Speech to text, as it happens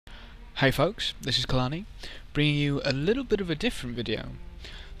Hey folks, this is Kalani, bringing you a little bit of a different video.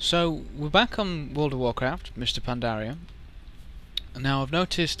 So, we're back on World of Warcraft, Mr. Pandaria. Now I've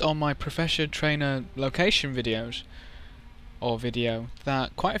noticed on my Professor Trainer location videos,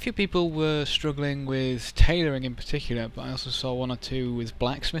 that quite a few people were struggling with tailoring in particular, but I also saw one or two with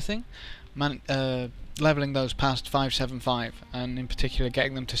blacksmithing, leveling those past 575, and in particular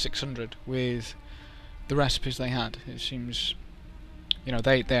getting them to 600 with the recipes they had. It seems, you know,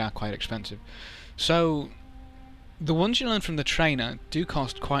 they are quite expensive. So the ones you learn from the trainer do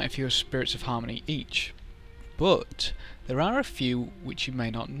cost quite a few spirits of harmony each, but there are a few which you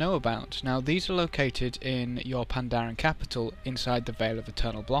may not know about. Now these are located in your Pandarian capital inside the Vale of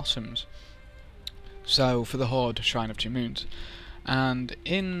Eternal Blossoms, so for the Horde Shrine of Two Moons. And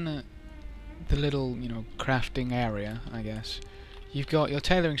in the little, crafting area, I guess, you've got your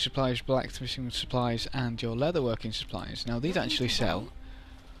tailoring supplies, blacksmithing supplies, and your leatherworking supplies. Now these actually sell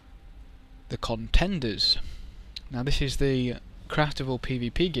the contenders. Now this is the craftable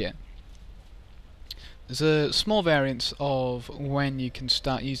PvP gear. There's a small variance of when you can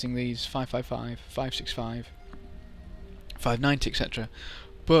start using these 555, 565, 590, etc.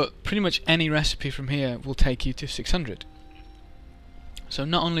 But pretty much any recipe from here will take you to 600. So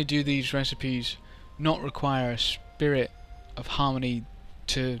not only do these recipes not require a spirit of harmony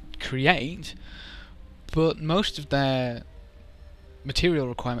to create, but most of their material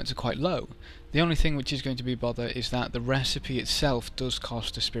requirements are quite low. The only thing which is going to be bother is that the recipe itself does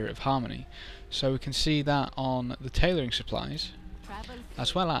cost a spirit of harmony. So we can see that on the tailoring supplies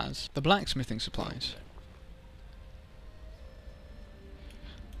as well as the blacksmithing supplies.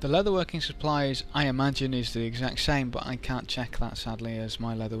 The leatherworking supplies I imagine is the exact same, but I can't check that sadly as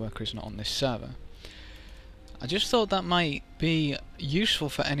my leatherworker is not on this server. I just thought that might be useful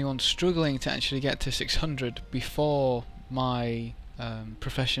for anyone struggling to actually get to 600 before my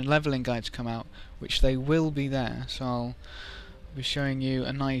profession leveling guides come out, which they will be there, so I'll be showing you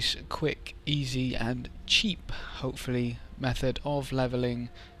a nice, quick, easy and cheap, hopefully, method of leveling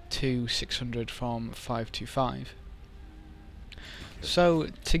to 600 from 525. So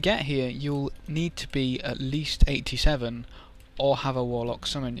to get here you'll need to be at least 87 or have a warlock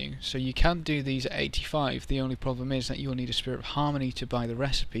summon you. So you can do these at 85, the only problem is that you'll need a spirit of harmony to buy the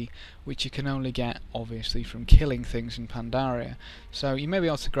recipe, which you can only get obviously from killing things in Pandaria. So you may be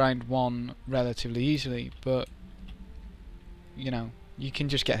able to grind one relatively easily, but you can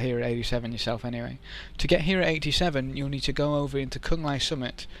just get here at 87 yourself anyway. To get here at 87 you'll need to go over into Kunglai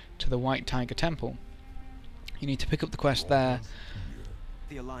Summit to the White Tiger Temple. You need to pick up the quest there,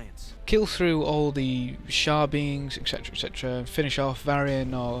 kill through all the Shah beings, etc, etc, finish off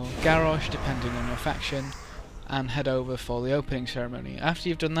Varian or Garrosh depending on your faction, and head over for the opening ceremony. After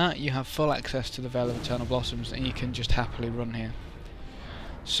you've done that you have full access to the Vale of Eternal Blossoms and you can just happily run here.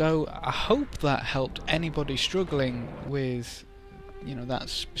 So I hope that helped anybody struggling with that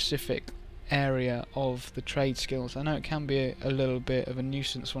specific area of the trade skills. I know it can be a little bit of a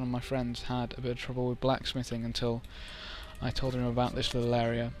nuisance. One of my friends had a bit of trouble with blacksmithing until I told him about this little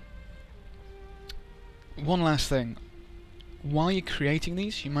area. One last thing, while you're creating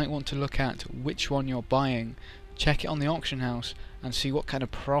these you might want to look at which one you're buying, check it on the auction house and see what kind of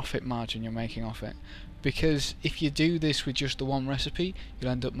profit margin you're making off it, because if you do this with just the one recipe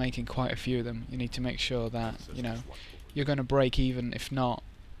you'll end up making quite a few of them. You need to make sure that you're going to break even, if not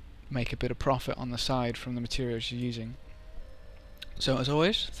make a bit of profit on the side from the materials you're using. So as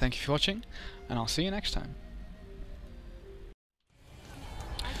always, thank you for watching and I'll see you next time.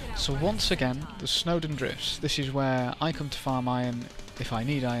 So once again, the Snowden Drifts. This is where I come to farm iron if I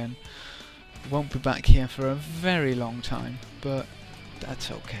need iron. Won't be back here for a very long time, but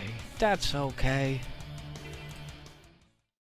that's okay. That's okay.